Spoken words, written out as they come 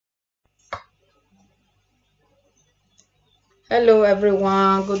Hello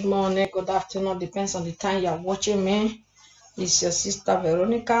everyone, good morning, good afternoon, depends on the time you're watching me. It's your sister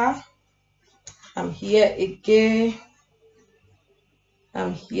Veronica. I'm here again.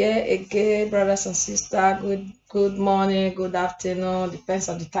 Brothers and sisters. Good morning, good afternoon, depends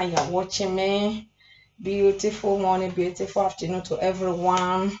on the time you're watching me. Beautiful morning, beautiful afternoon to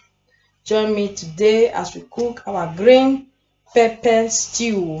everyone. Join me today as we cook our green pepper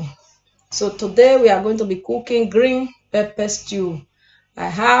stew. So today we are going to be cooking green pepper stew. I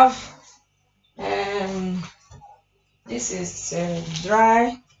have this is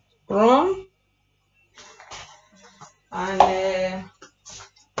dry rum, and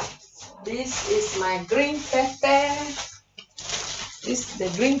this is my green pepper. This is the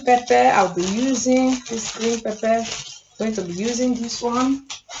green pepper I'll be using. This green pepper, going to be using this one,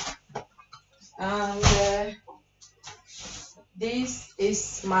 and this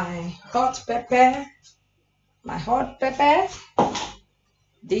is my hot pepper.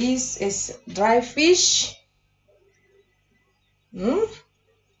 This is dry fish.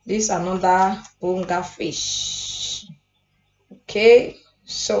 This another bonga fish. Okay,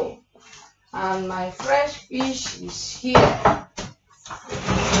 so and my fresh fish is here.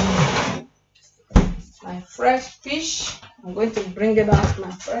 My fresh fish, I'm going to bring it out.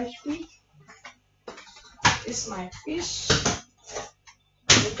 My fresh fish. This is my fish.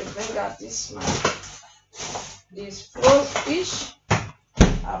 I'm going to bring out this frozen fish.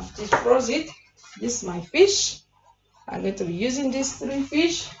 I've disfroze it. This is my fish. I'm going to be using these 3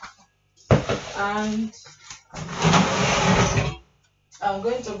 fish, and I'm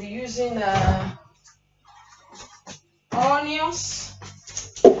going to be using onions.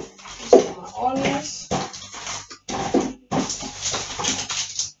 These are my onions.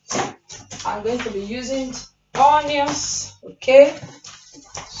 I'm going to be using onions. Okay,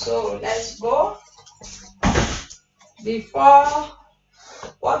 so let's go. Before,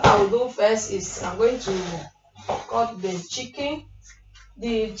 what I will do first is I'm going to cut the fish.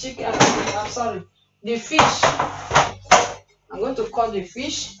 I'm going to cut the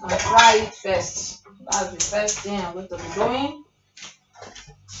fish and fry it first. That's the first thing I'm going to be doing.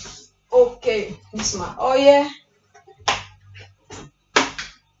 Okay, this is my oil.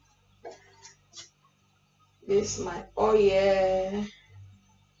 This is my oil.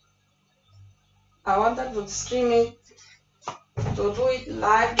 I wanted to stream it, to do it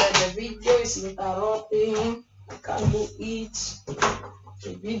live, but the video is interrupting. I can't do it.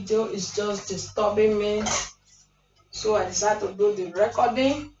 The video is just disturbing me, so I decided to do the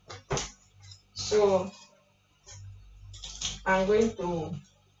recording. So I'm going to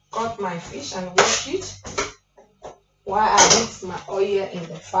cut my fish and wash it while I heat my oil in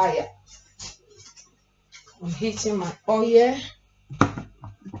the fire. I'm heating my oil.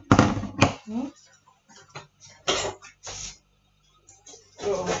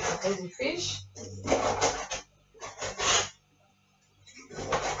 So there's the fish.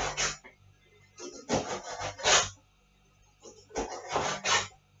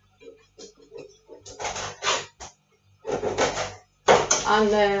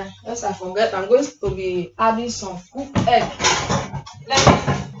 And lest I forget, I'm going to be adding some cooked egg. Let me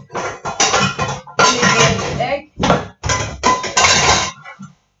boil the egg.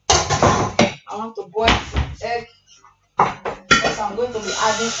 I want to boil the egg because I'm going to be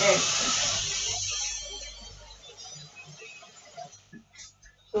adding egg.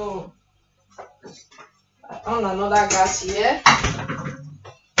 So I on another gas here.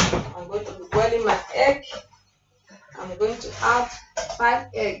 I'm going to be boiling my egg. I'm going to add 5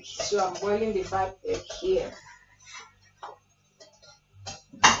 eggs. So I'm boiling the 5 eggs here.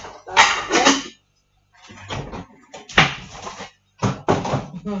 That's the egg.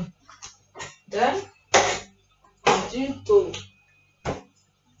 Then continue to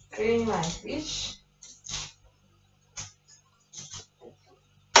clean my fish.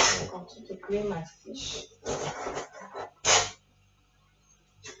 Continue to clean my fish.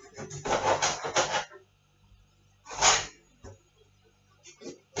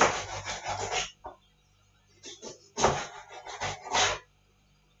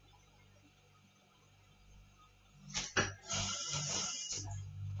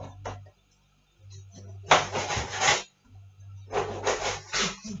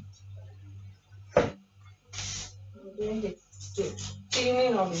 Doing the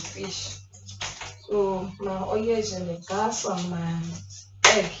cleaning of the fish. So my oil is in the gas on my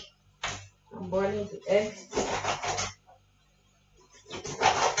egg. I'm boiling the egg.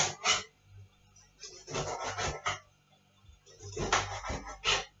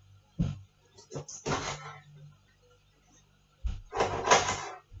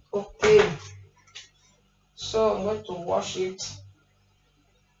 Okay. So I'm going to wash it.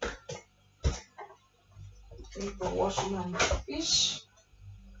 I'm going to wash my fish.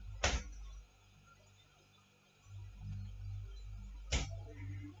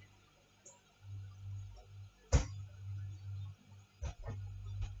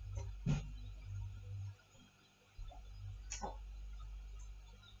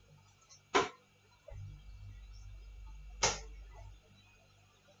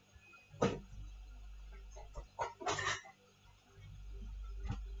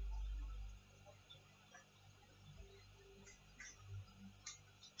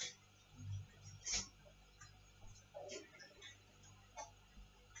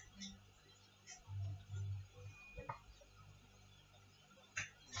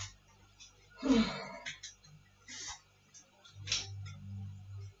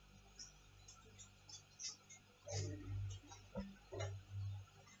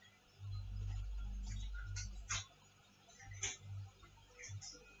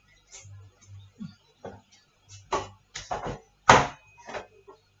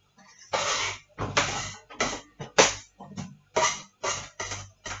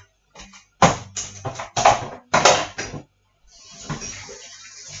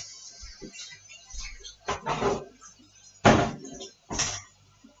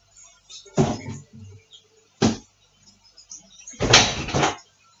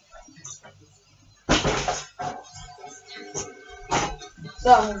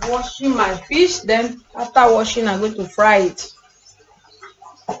 So I'm washing my fish. Then after washing, I'm going to fry it.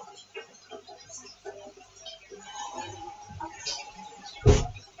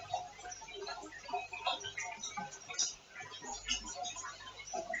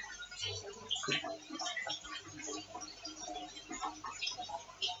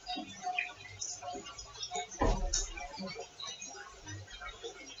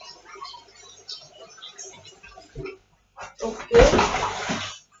 Okay,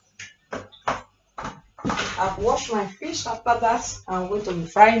 I've washed my fish. After that, I'm going to be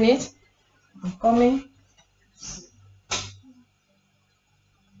frying it. I'm coming.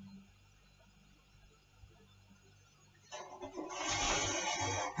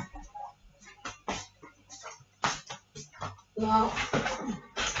 Now,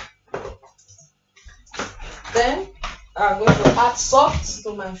 then I'm going to add salt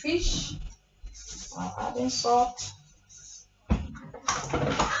to my fish. I'm adding salt.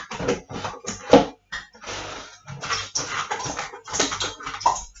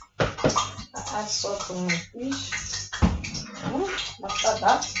 Add salt to my fish. After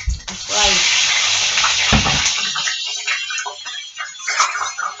that, I fry it.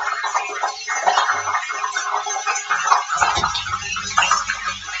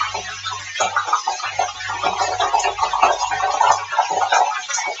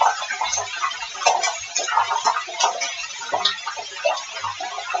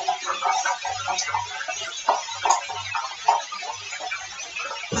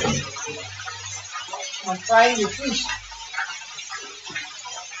 I'm frying the fish.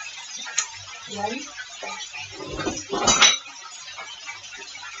 Right?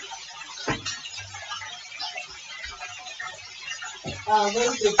 I'm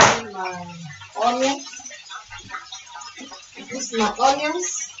going to put my onions. This is my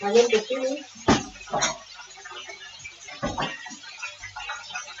onions. I'm going to peel it.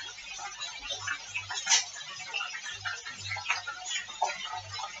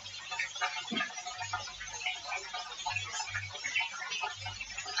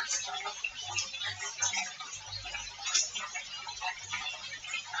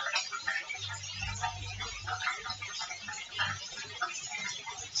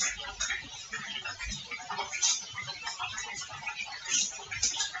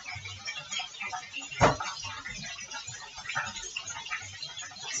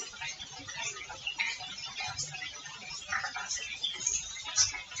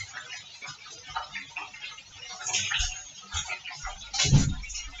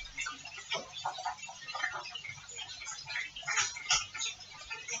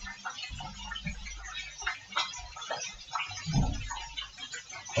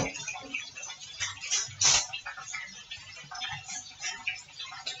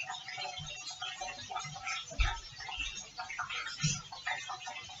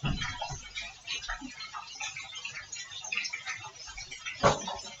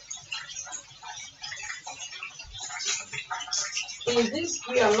 In this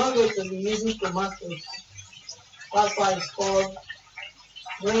we are not going to be using tomatoes. That's why it's called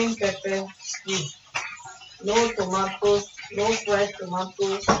green pepper stew. No tomatoes, no fresh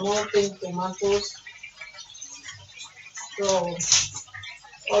tomatoes, no pink tomatoes. So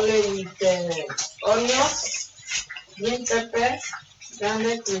only with onions green pepper,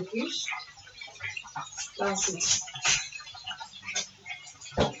 grounded crayfish. That's it.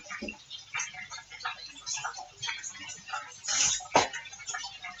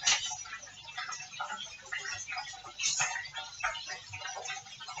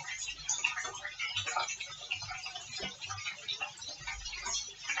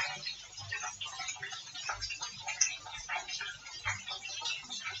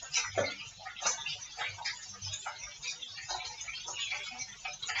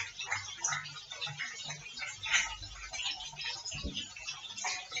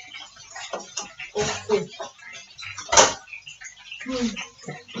 Okay.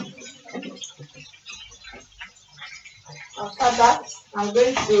 After that, I'm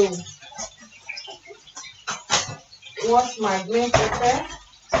going to wash my green pepper.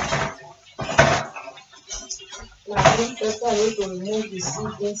 My green pepper, I need to remove the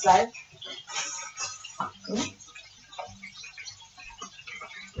seed inside.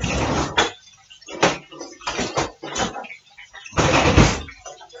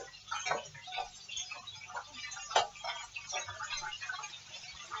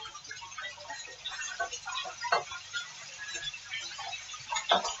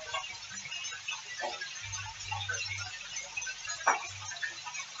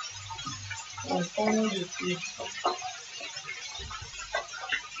 And turn the seed.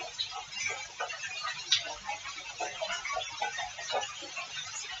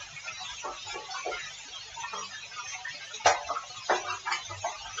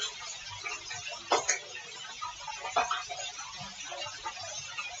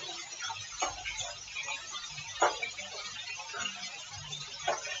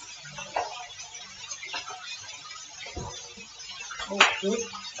 Okay.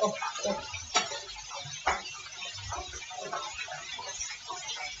 Oh, oh.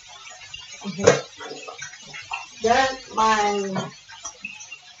 Then my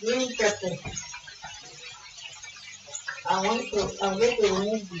green pepper, I'm going to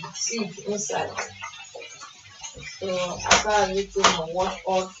remove the seed inside. So after everything, I wash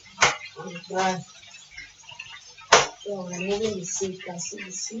off and dry. So I'm removing the seed. You can see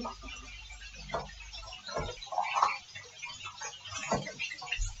the seed.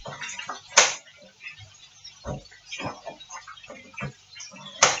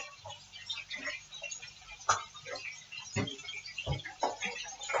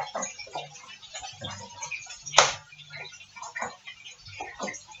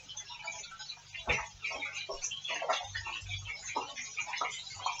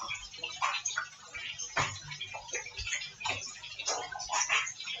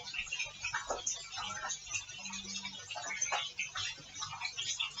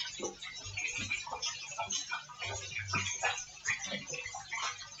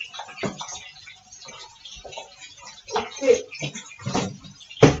 Okay.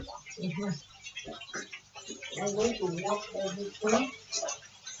 I'm going to wash everything.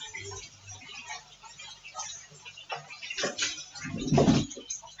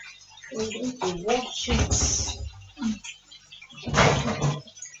 I'm going to wash it.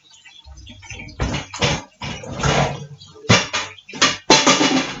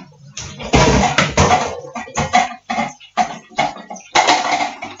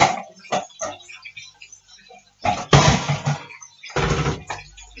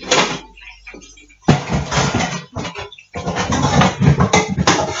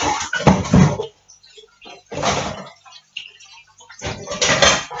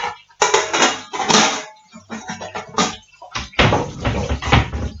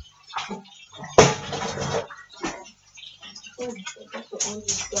 Oh, I forgot to on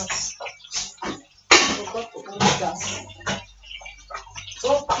this gas. I forgot to on the gas.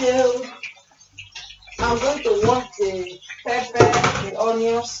 Okay. I'm going to wash the pepper, the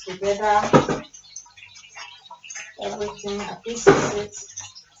onions together, everything. I pieces it.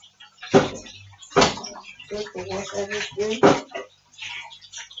 Going to wash everything.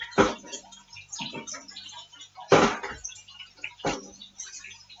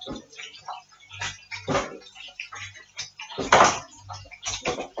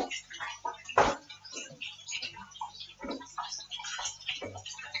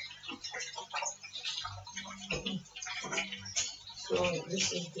 So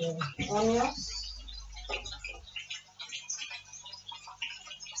this is the onions.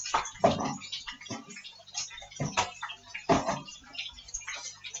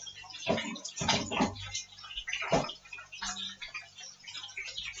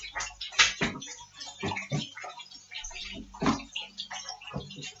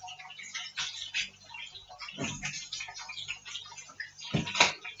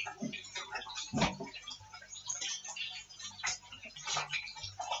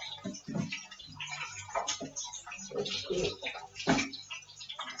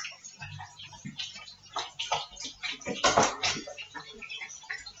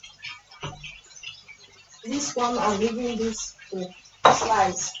 This one I'm leaving this to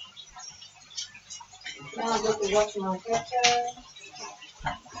slice. Now I'm going to wash my pepper.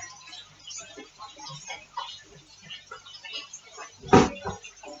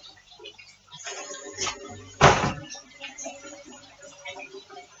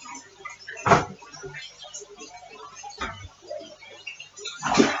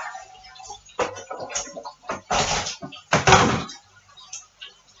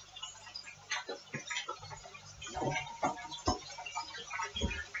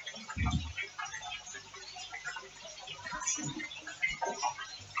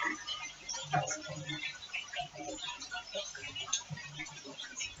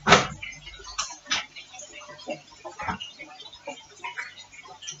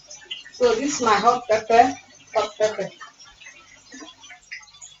 So this is my hot pepper. Hot pepper.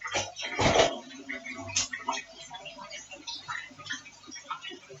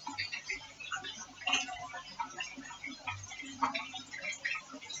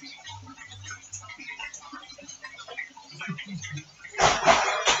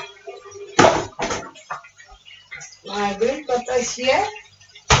 My green pepper is here.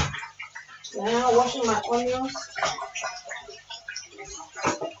 Now washing my onions.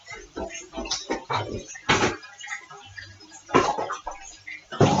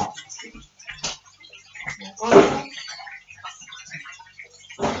 Onions.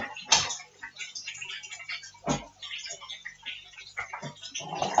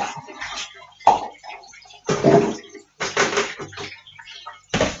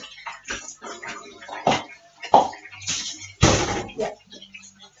 Yeah.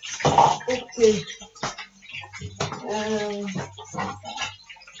 Okay.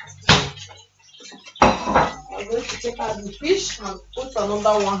 I'm going to take out the fish and put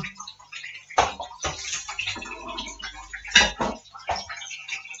another one.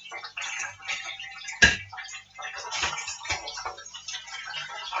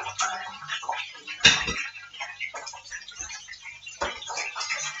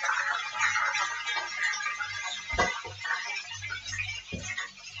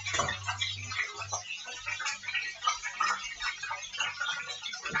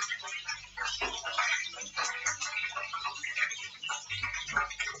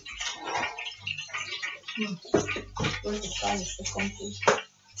 Going to try the second fish.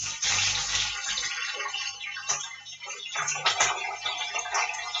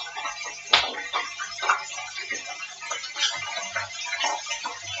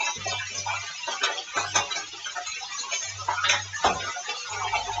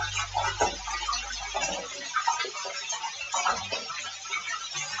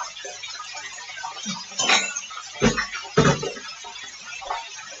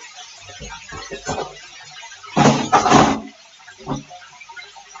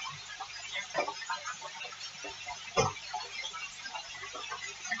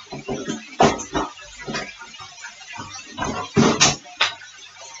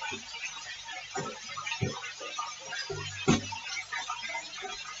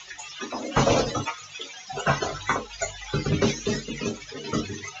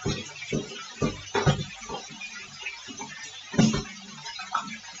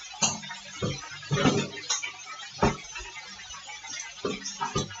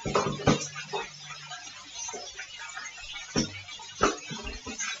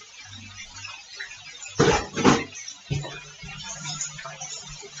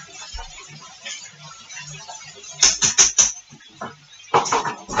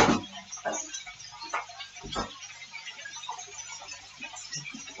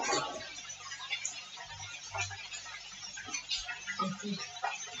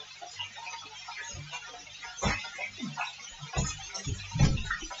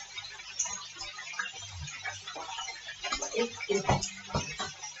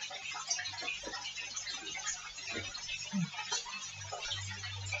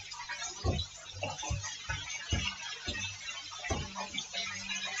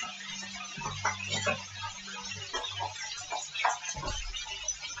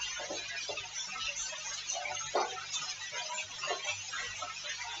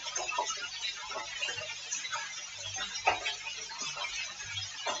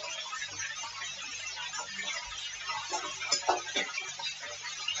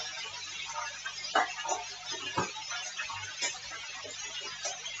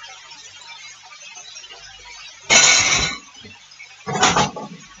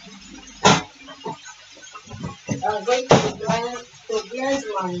 I'm going to blend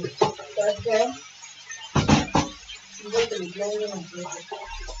my pepper. I'm going to be blending my pepper.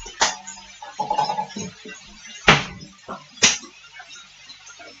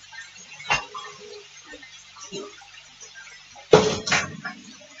 Okay,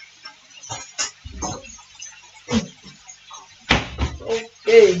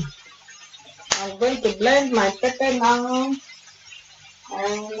 I'm going to blend my pepper now,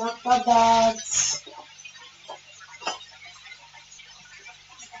 and after that,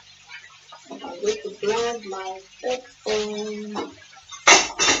 I'm going to blend my pepper.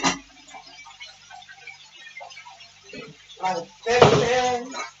 My pepper.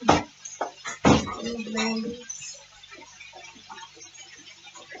 Blend it.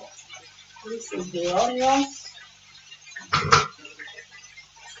 This is the onions.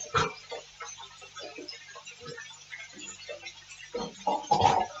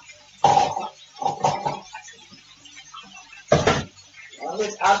 I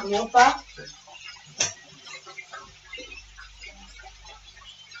will add water.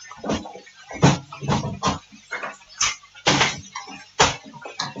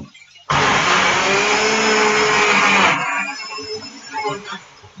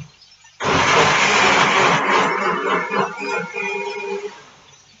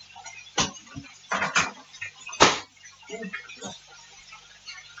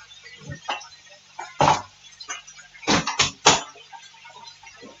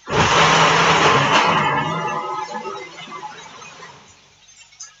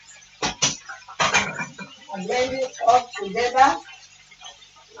 And blend it all together,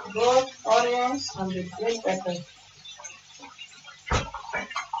 both onions and the green pepper.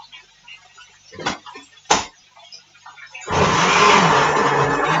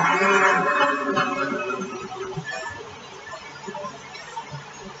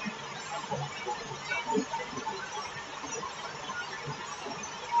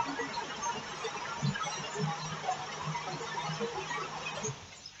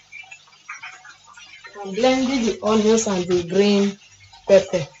 I'm blending the onions and the green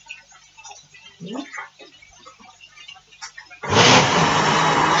pepper.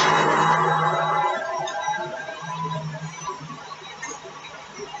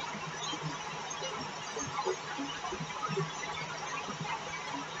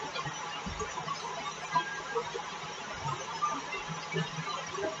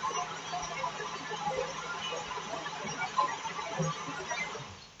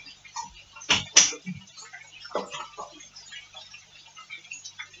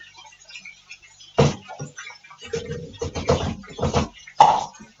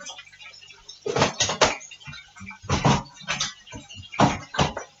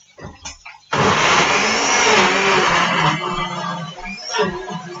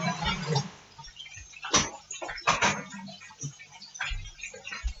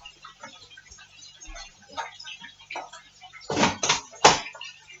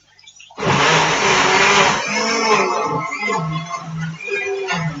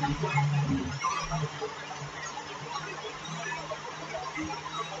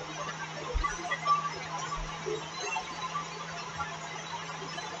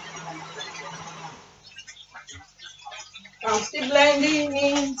 I'm still blending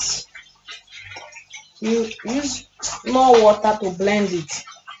it. You use more water to blend it.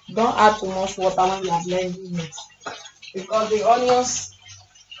 Don't add too much water when you are blending it, because the onions,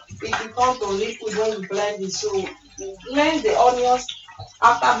 it will turn to liquid when you blend it. So you blend the onions.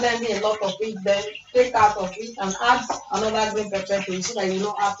 After blending a lot of it, then take out of it and add another green pepper to it, so that you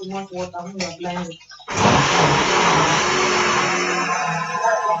don't add too much water when you are blending. That's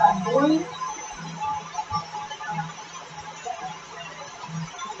what I'm doing.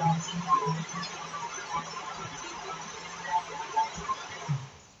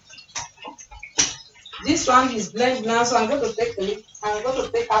 This one is blended now, so I'm going to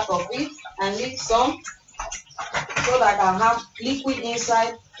take out of it and leave some, so that I can have liquid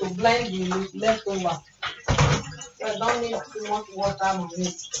inside to blend the leftover. So I don't need too much water on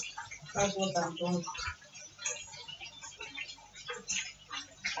it. That's what I'm doing.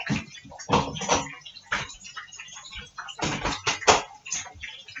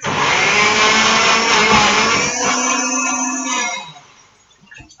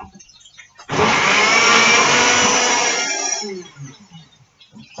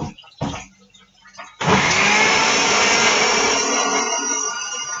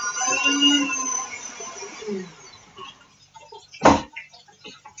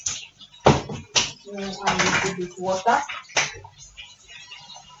 And a little bit water.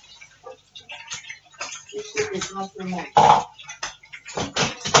 This is not too much.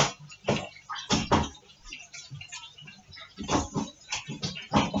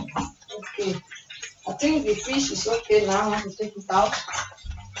 Okay. I think the fish is okay now. I want to take it out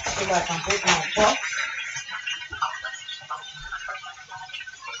so that I can put my pot.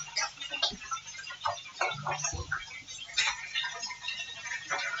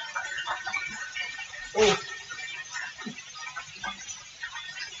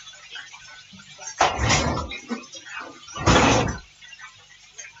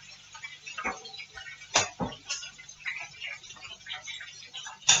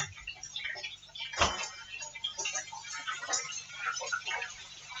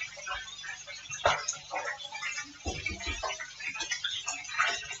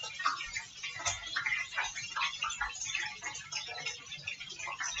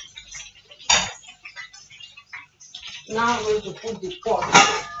 Now I'm going to put the pot.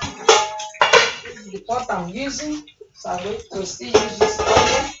 This is the pot I'm using. So I'm going to still use this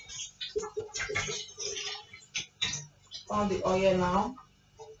oil. On the oil now.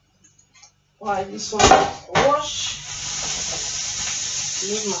 While this one wash.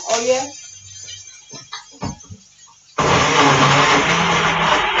 Leave my oil.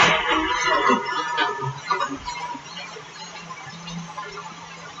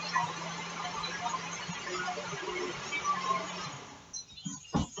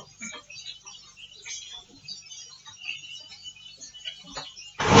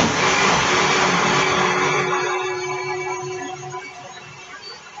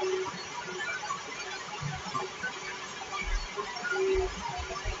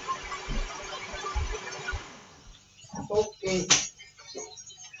 Okay.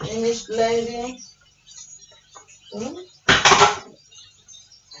 Finish blending.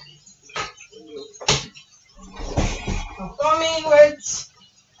 I'm coming with.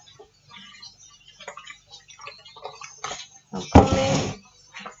 I'm coming.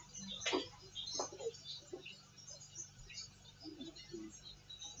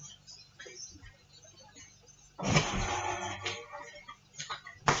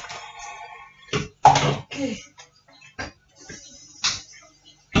 Okay.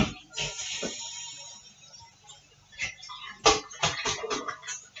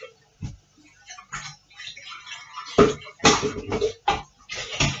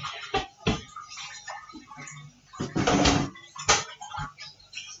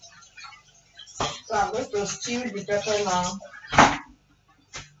 So I'm going to stew the pepper now.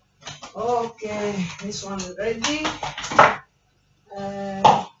 Okay, this one is ready.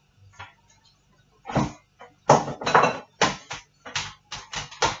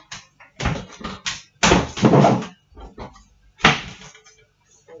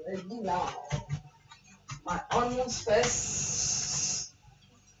 Ready now. My onions first.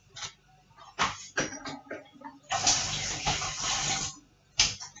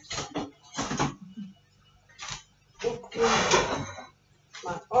 Okay,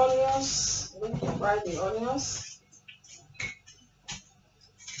 my onions. I'm going to fry the onions.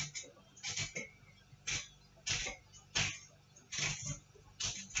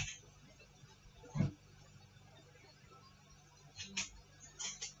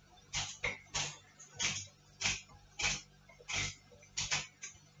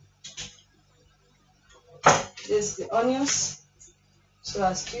 This is the onions. So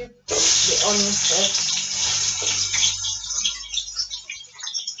I stew the onions first.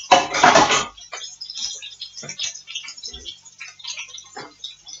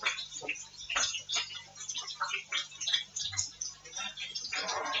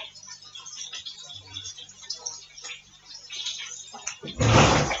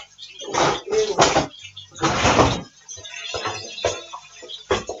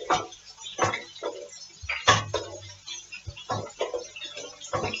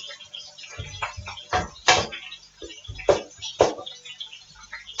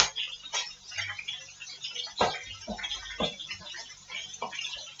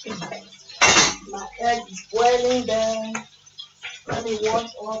 My egg is boiling there. Let me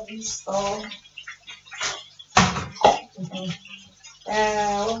wash all this stuff.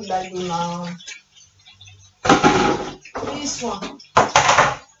 What did I do now? This one.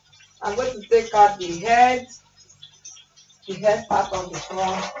 I'm going to take out the head part of the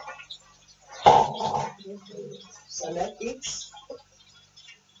front. Select it.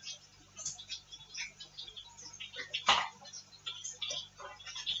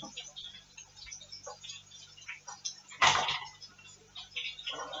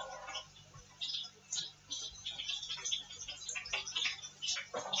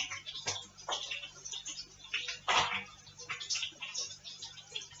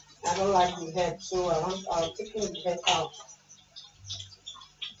 I don't like the head, so I'm taking the head out.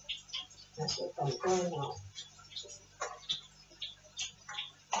 That's what I'm doing now.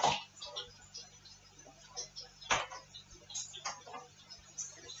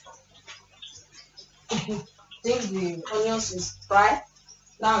 Think the onions is fried.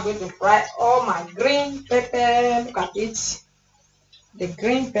 Now I'm going to fry all my green pepper. Look at it. The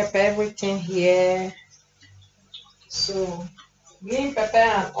green pepper, everything here. So green pepper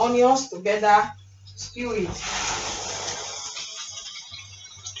and onions together, stew it.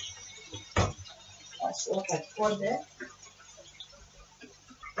 That's what I put there.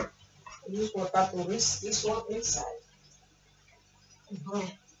 Use water to whisk this one inside.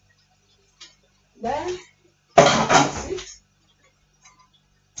 Then that's it.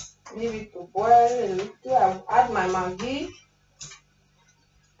 Leave it to boil a little. I'll add my Maggi,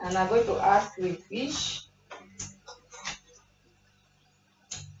 and I'm going to add crayfish.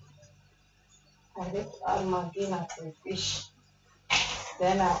 I'm going to add maggi and crayfish.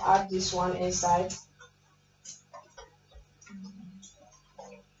 Then I'll add this one inside.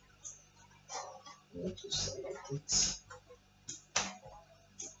 I need to select it.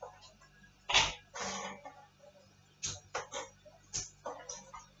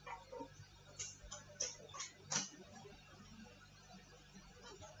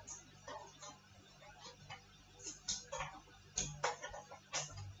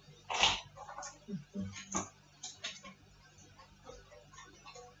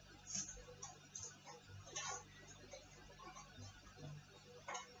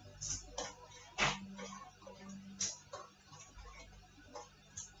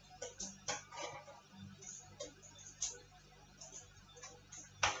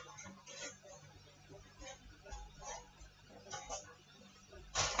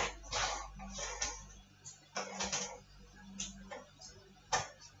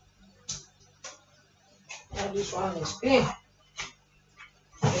 Now this one is pink.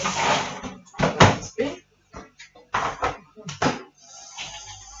 It's pink.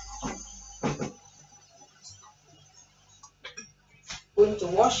 Going to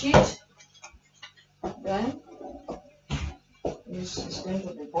wash it. Then this is going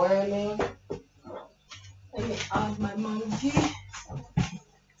to be boiling. Let me add my maggi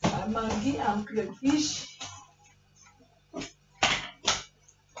and crayfish. I'm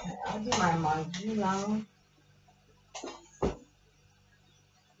adding my maggi now.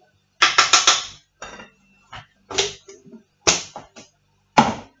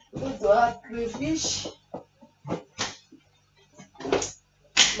 Going to add crayfish.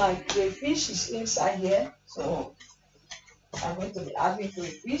 My crayfish is inside here, so I'm going to be adding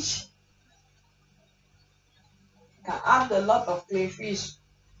crayfish. You can add a lot of crayfish.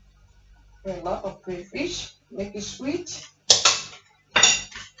 Make it sweet.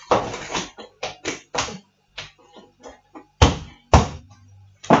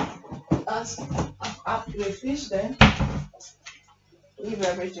 As add crayfish, then leave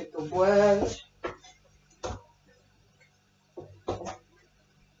everything to boil.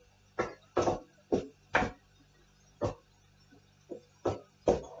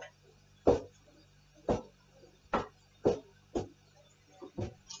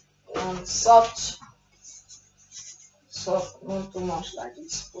 And soft, not too much like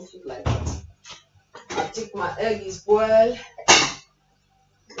this. Put it like that. I think my egg is boiled.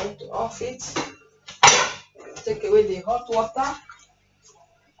 I'm going to off it. Take away the hot water.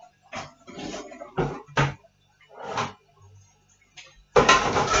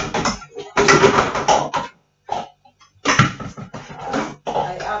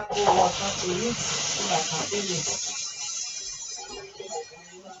 I add cold water to it so that I can feel it.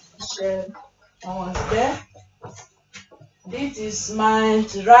 Shell once there. This is my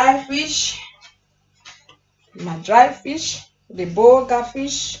dry fish. The boga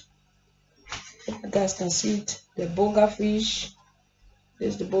fish. You guys can see it. The boga fish.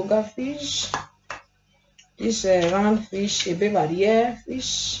 This is the boga fish. This round fish, a bevarier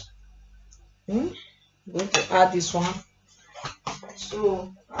fish. I'm going to add this one.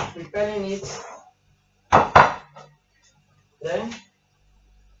 So I'm preparing it. Then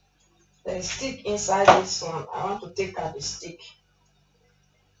the stick inside this one. I want to take out the stick.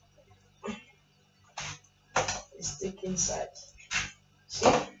 The stick inside.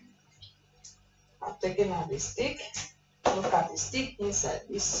 See? I'm taking out the stick. Look at the stick inside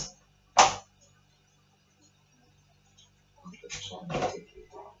this. I'm going to take it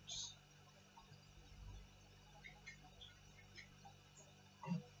out.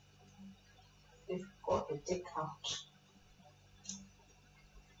 Difficult to take out.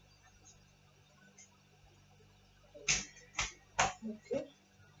 Okay.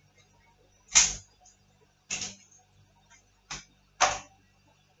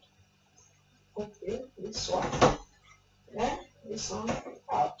 Okay, this one. Yeah, this one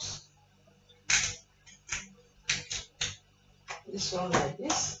out. This one like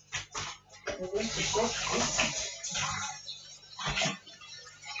this. I'm going to check this.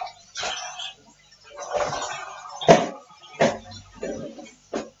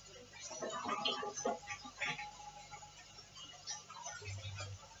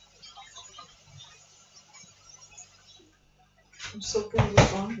 I'm soaking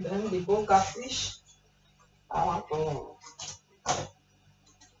this one. Then the boga fish. I want to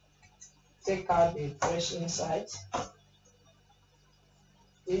take out the fresh inside.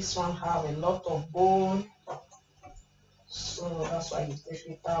 This one have a lot of bone, so that's why you take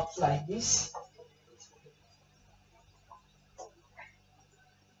it out like this.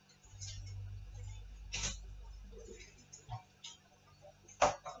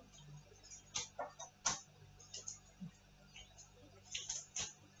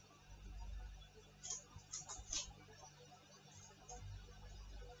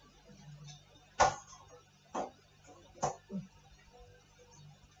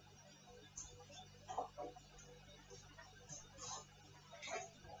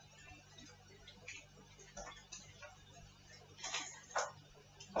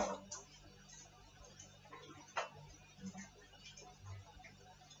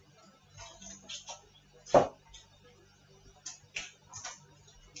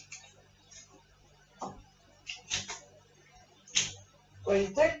 So you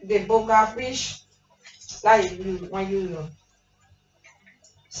take the boga fish, like when you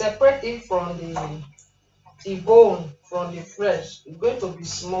separate it from the bone from the flesh, it's going to be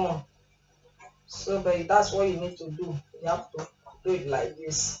small. So but that's what you need to do. You have to do it like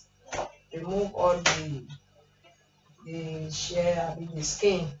this. Remove all the share, the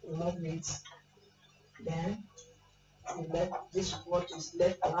skin, remove it. Then you let this what is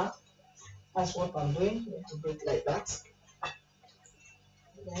left now. That's what I'm doing. You need to do it like that.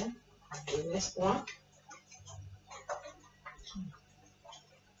 Then the next one,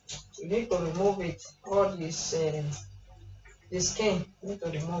 you need to remove it. All this the skin, you need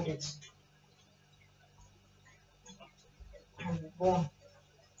to remove it. And the bone.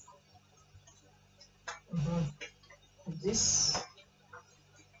 This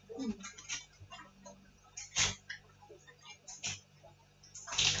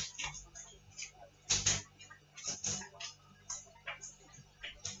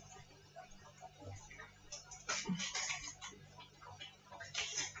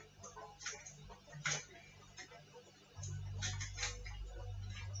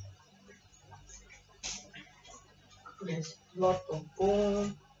there's lot of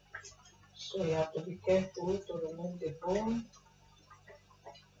bone, so you have to be careful to remove the bone.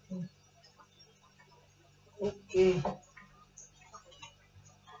 Okay.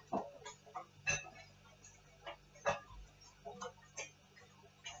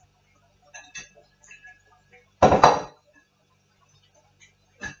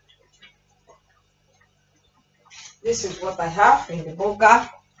 This is what I have in the burger.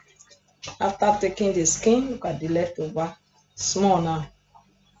 After taking the skin, look at the leftover. Small now.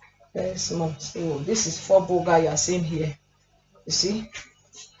 Very small. So this is 4 burger you are seeing here. You see?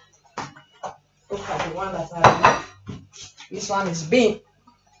 Look at the one that I have. This one is big.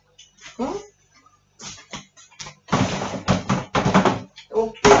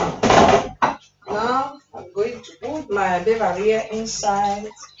 Okay. Now I'm going to put my beverage inside.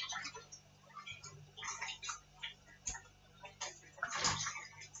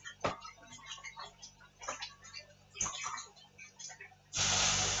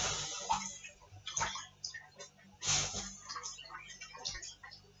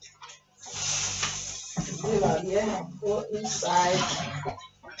 Beverage, go inside.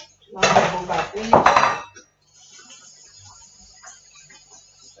 Now go back in.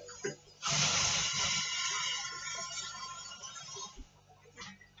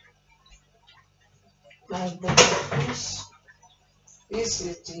 Now go back this. This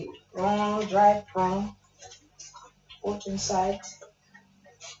is the prawn, dry prawn. Put inside.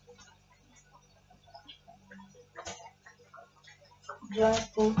 Dry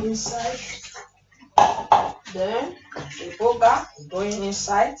prawn inside. Then the burger is going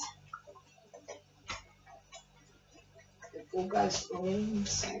inside. The burger is going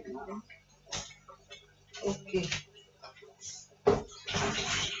inside now. Okay.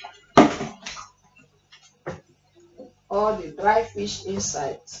 All the dry fish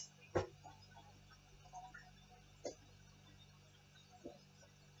inside.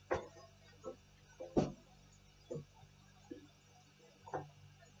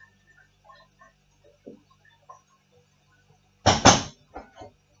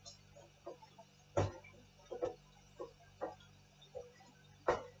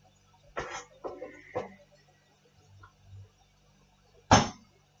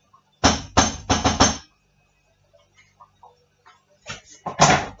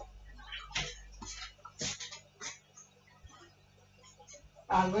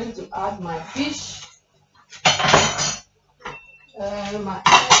 I'm going to add my fish. My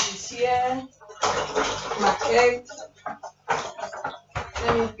egg is here. My egg.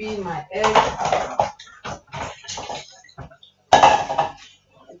 Let me peel my egg.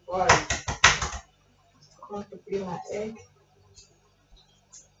 Before I want to peel my egg.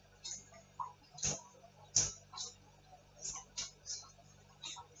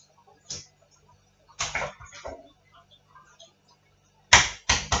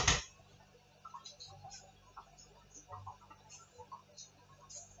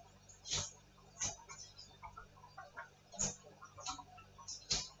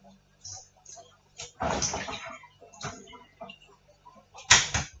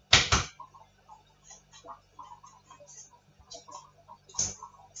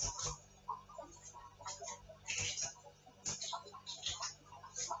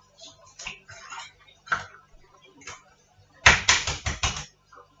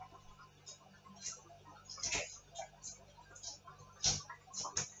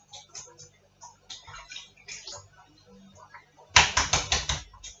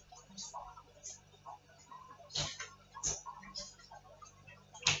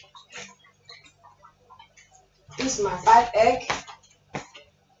 This is my 5 egg.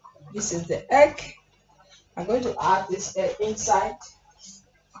 This is the egg. I'm going to add this egg inside.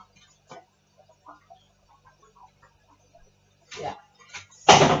 Yeah.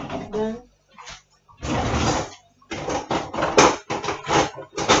 Then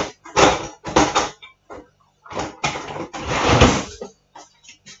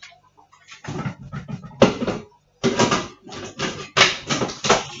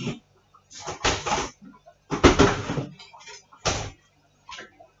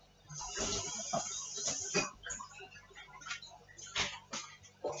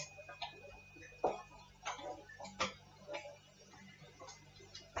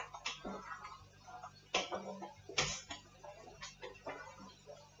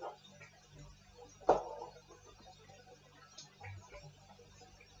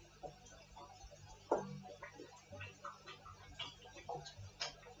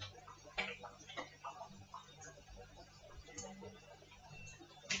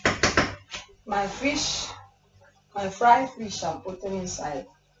my fish, my fried fish, I'm putting inside.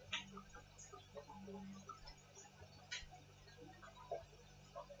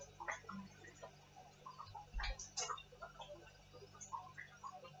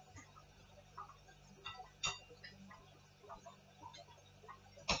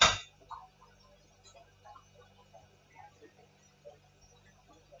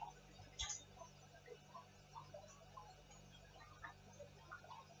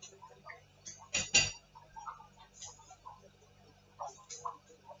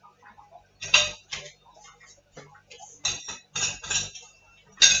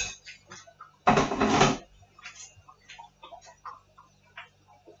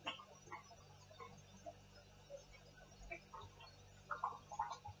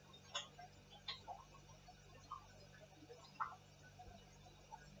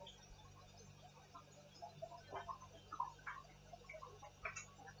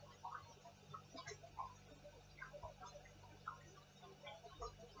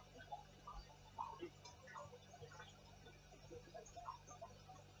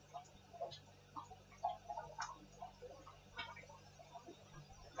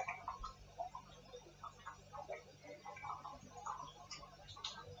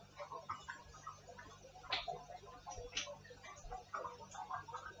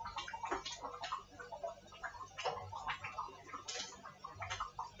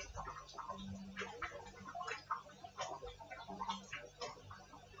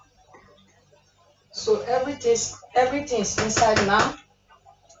 So everything is inside now.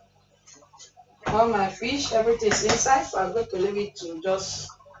 All my fish, everything is inside. So I'm going to leave it to just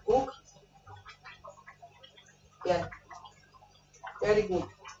cook. Yeah, very good,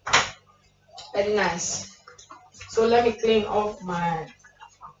 very nice. So let me clean off my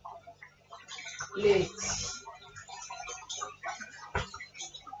plate.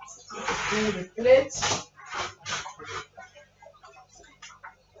 Clean the plate.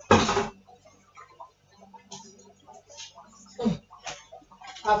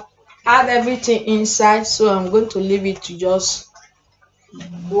 I've add everything inside, so I'm going to leave it to just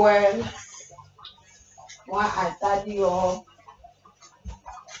boil while I tidy up.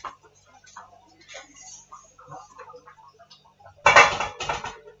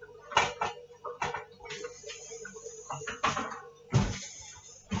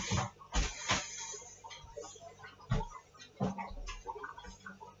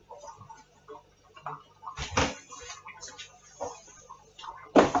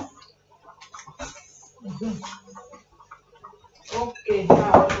 Okay,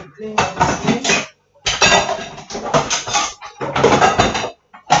 now I will clean everything.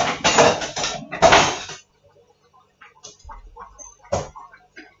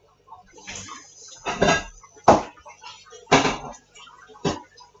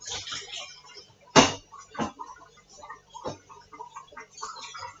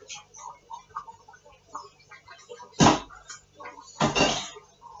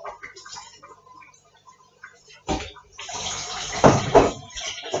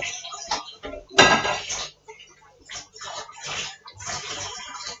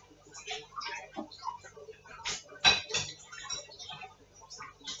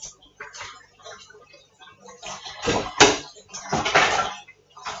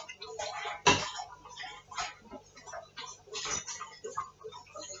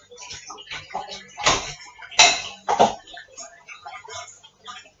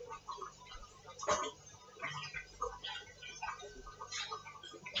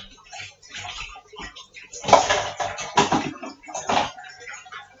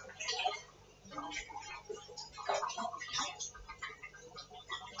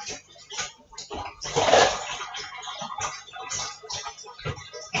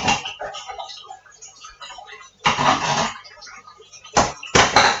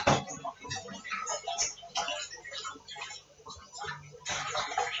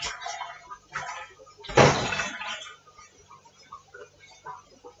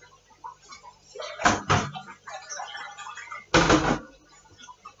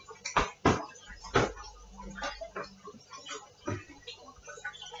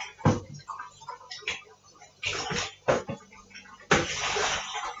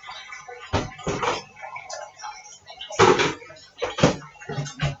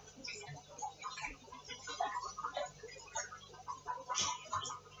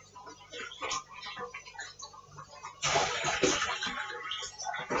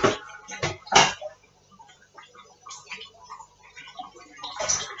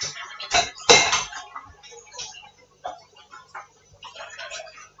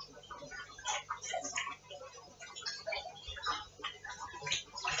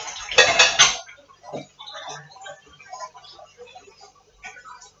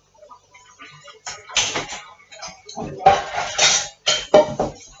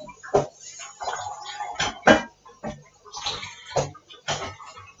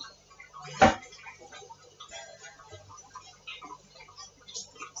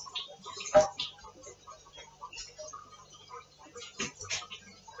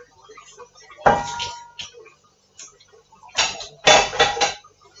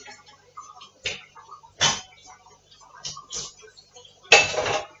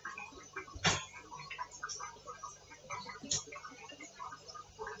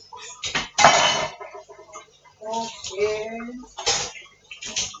 Okay.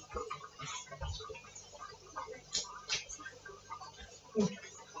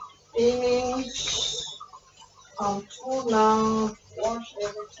 Finish. I'm through now. Wash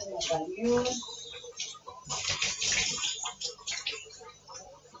everything that I use.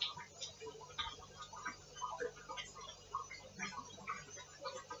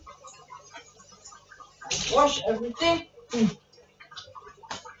 Wash everything.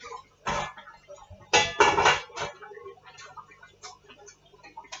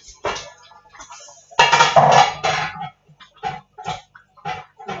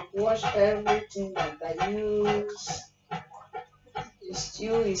 Wash everything that I use. The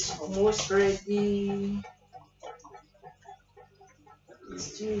stew is almost ready. The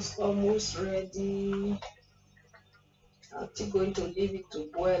stew is almost ready. I'm still going to leave it to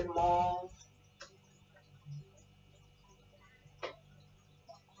boil more.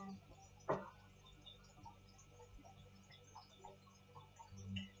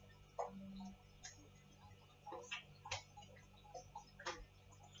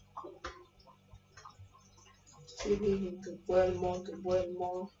 Still leave it to boil more, to boil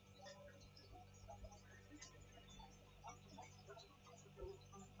more.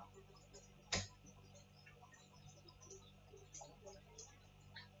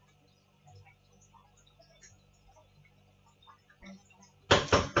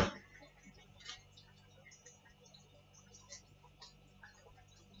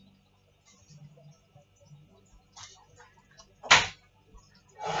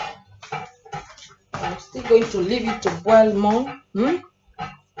 I'm still going to leave it to boil more.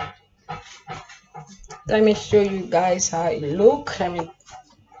 Let me show you guys how it looks. Let me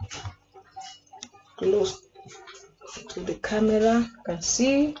close to the camera. You can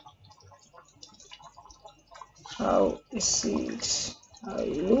see how it how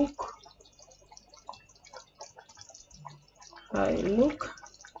it look. How it look.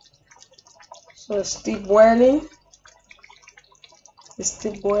 So it's still boiling. It's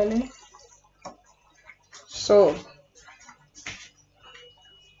still boiling. So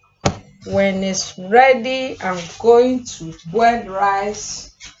when it's ready, I'm going to boil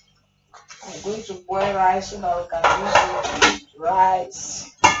rice. I'm going to boil rice so that we can use it to eat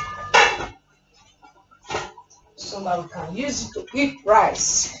rice. So that we can use it to eat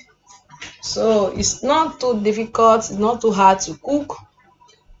rice. So it's not too difficult, it's not too hard to cook.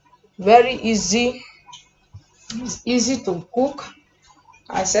 Very easy. It's easy to cook.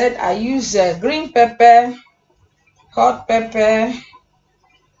 I said I use green pepper, hot pepper,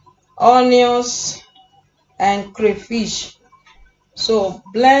 onions, and crayfish. So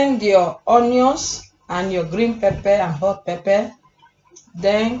blend your onions and your green pepper and hot pepper.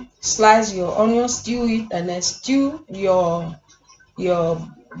 Then slice your onions, stew it, and then stew your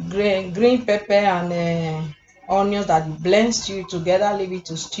green pepper and onions that you blend, stew together. Leave it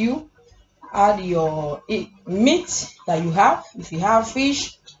to stew. Add your meat that you have. If you have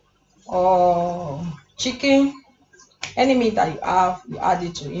fish or chicken, any meat that you have, you add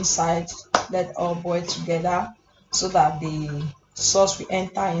it to inside. Let all boil together so that the sauce will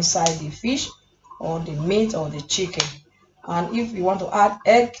enter inside the fish or the meat or the chicken. And if you want to add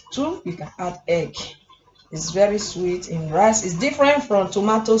egg too, you can add egg. It's very sweet in rice. It's different from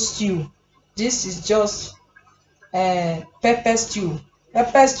tomato stew. This is just pepper stew.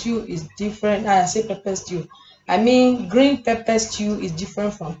 Pepper stew is different. I say pepper stew, I mean green pepper stew is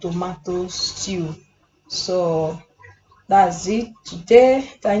different from tomato stew. So that's it today.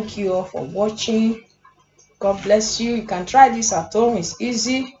 Thank you all for watching. God bless you. You can try this at home. It's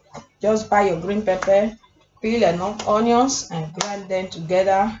easy. Just buy your green pepper, peel enough onions and grind them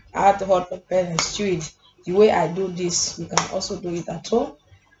together. Add hot pepper and stew it. The way I do this, you can also do it at home.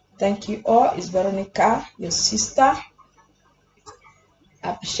 Thank you all. It's Veronica, your sister. I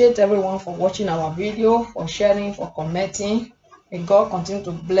appreciate everyone for watching our video, for sharing, for commenting. May God continue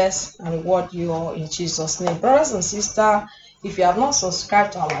to bless and reward you all in Jesus' name. Brothers and sisters, if you have not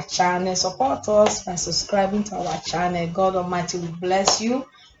subscribed to our channel, support us by subscribing to our channel. God Almighty will bless you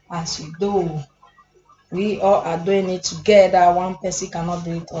as you do. We all are doing it together. One person cannot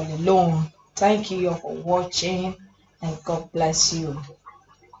do it all alone. Thank you all for watching, and God bless you.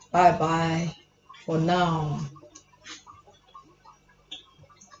 Bye bye for now.